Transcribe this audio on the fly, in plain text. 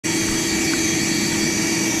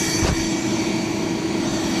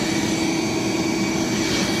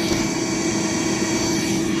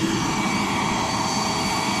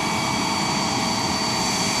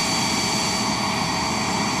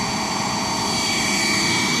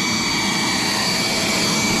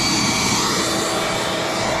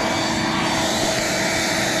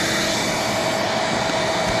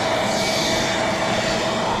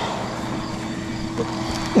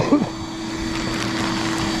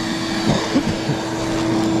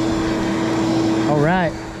All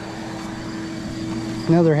right,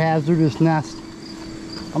 another hazardous nest.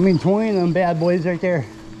 I mean, 20 of them bad boys right there.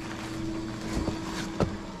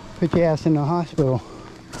 Put your ass in the hospital.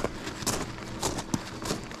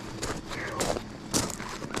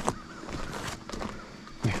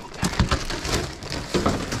 I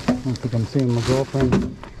don't think I'm seeing my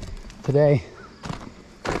girlfriend today.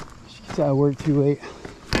 She's out of work too late.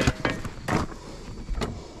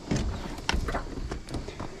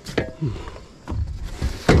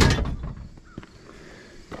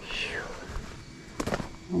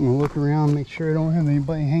 I'm gonna look around, make sure I don't have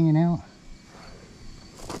anybody hanging out.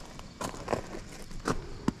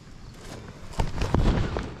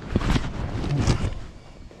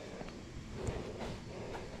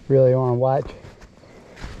 Really want to watch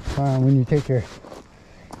when you take your,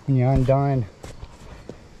 when you're undone.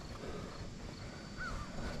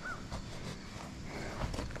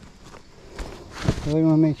 Really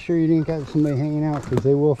want to make sure you didn't got somebody hanging out, because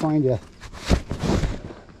they will find you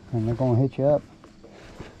and they're gonna hit you up.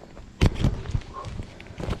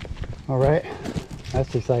 All right,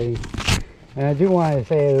 that's exciting. And I do want to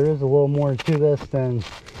say there is a little more to this than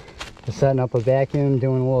just setting up a vacuum,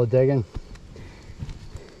 doing a little digging.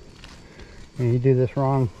 And you do this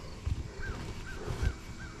wrong,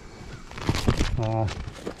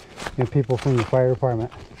 people from the fire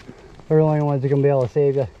department, they're the only ones that can be able to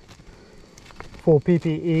save you. Full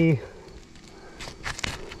PPE,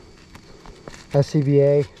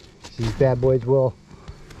 SCBA, these bad boys will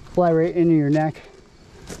fly right into your neck.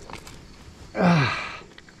 There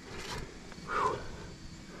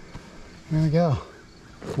we go.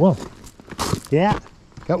 Whoa. Yeah,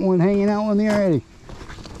 got one hanging out with me already.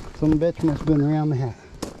 Some bitch must have been around the hat.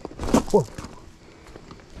 Whoa.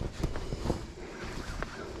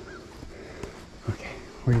 Okay,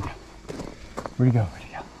 where'd he go? Where'd he go? Where'd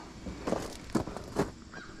he go?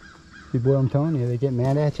 See what I'm telling you, they get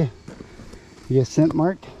mad at you. You get scent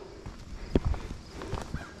marked.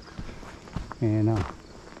 And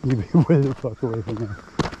you be way the fuck away from there.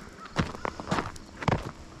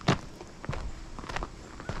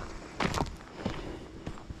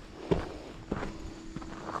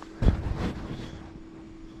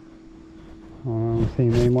 I don't see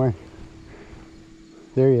him anymore.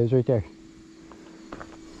 There he is, right there.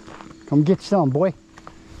 Come get some, boy.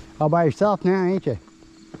 All by yourself now, ain't you?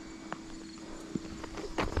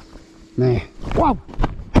 Man. Whoa!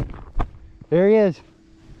 There he is.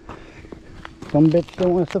 Some bitch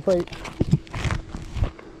still wants to fight.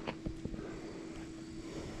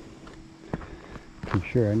 I'm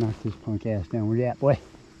sure I knocked this punk ass down. Where you at, boy?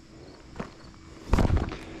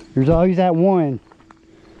 There's always that one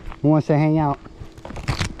who wants to hang out,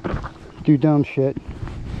 do dumb shit.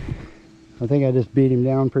 I think I just beat him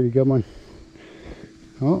down pretty good one.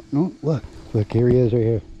 Oh, no, look, here he is right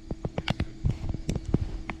here.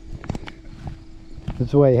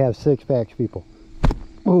 That's the way you have six packs, people.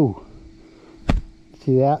 Ooh,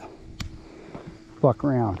 see that? Fuck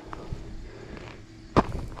around.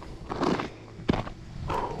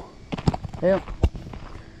 Yep.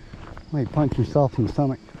 Might punch yourself in the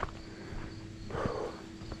stomach.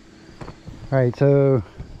 Alright, so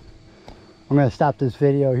I'm going to stop this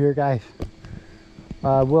video here, guys.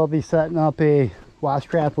 We'll be setting up a wasp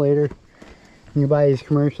trap later. You can buy these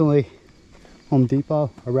commercially. Home Depot,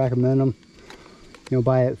 I recommend them. You know,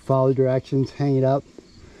 buy it, follow directions, hang it up.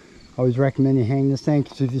 I always recommend you hang this thing,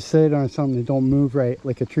 because if you sit on something that don't move right,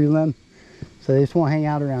 like a tree limb, so they just won't hang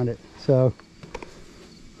out around it. So,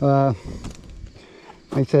 like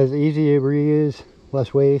it says, easy to reuse,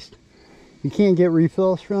 less waste. You can't get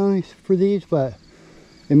refills for these, but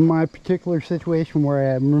in my particular situation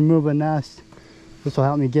where I remove a nest, this will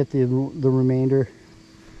help me get the remainder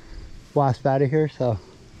wasp out of here. So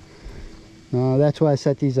that's why I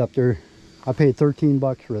set these up there. I paid 13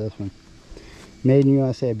 bucks for this one. Made in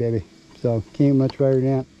USA, baby. So can't much better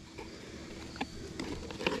than that.